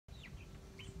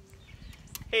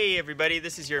Hey everybody,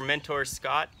 this is your mentor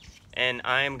Scott, and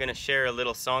I am going to share a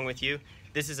little song with you.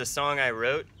 This is a song I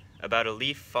wrote about a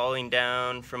leaf falling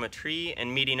down from a tree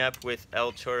and meeting up with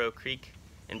El Chorro Creek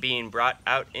and being brought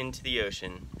out into the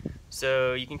ocean.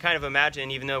 So you can kind of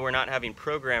imagine, even though we're not having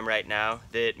program right now,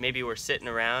 that maybe we're sitting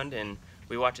around and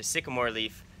we watch a sycamore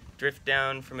leaf drift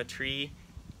down from a tree,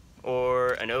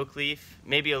 or an oak leaf,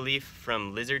 maybe a leaf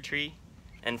from lizard tree,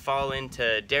 and fall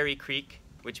into Dairy Creek,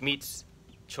 which meets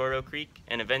Chorro Creek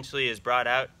and eventually is brought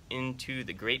out into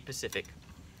the Great Pacific.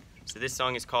 So this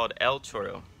song is called El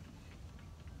Chorro.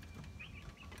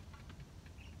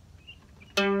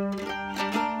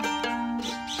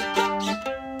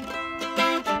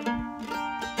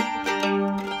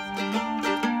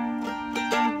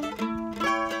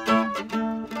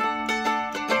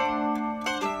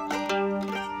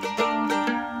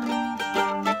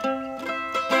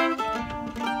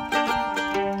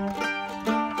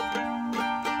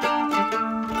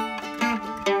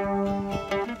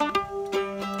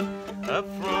 Up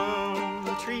from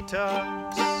the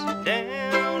treetops,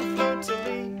 down floats a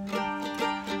leaf.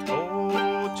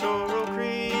 Old Chorro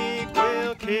Creek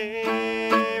will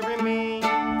carry me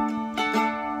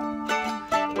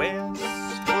west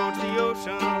towards the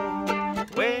ocean,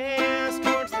 west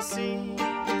towards the sea,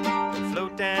 and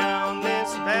float down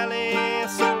this valley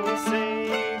so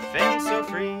safe and so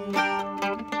free.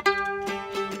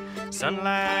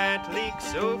 Sunlight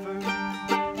leaks over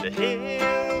the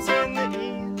hills in the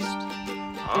east.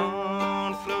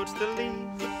 On floats the leaf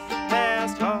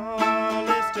past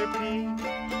Hollister Peak.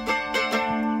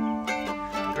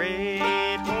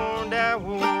 Great horned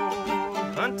owl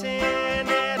hunting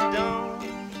at dawn.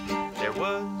 There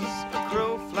was a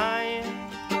crow flying,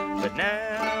 but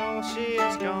now she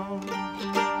is gone.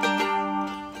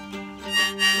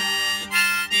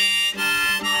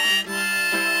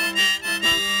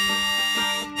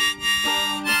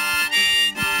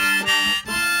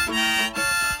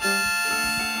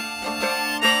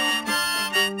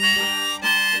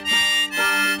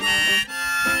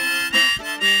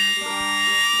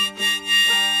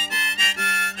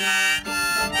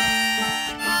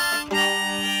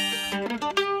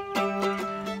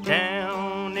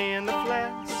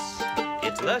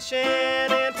 It's lush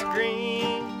and it's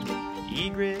green.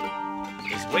 Egret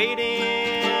is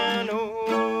waiting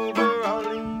over our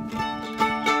leaf.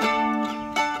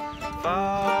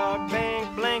 Fog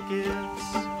bank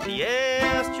blankets, the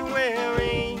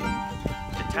estuary.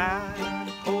 The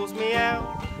tide pulls me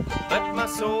out, but my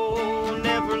soul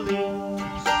never leaves.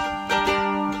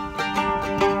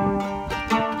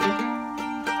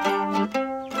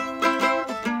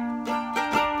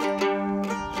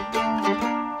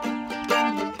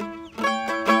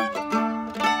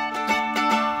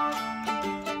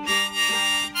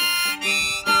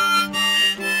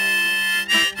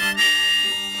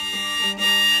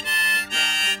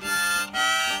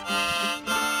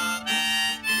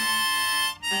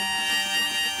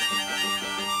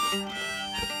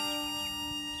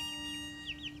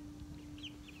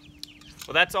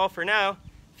 Well, that's all for now.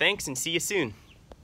 Thanks and see you soon.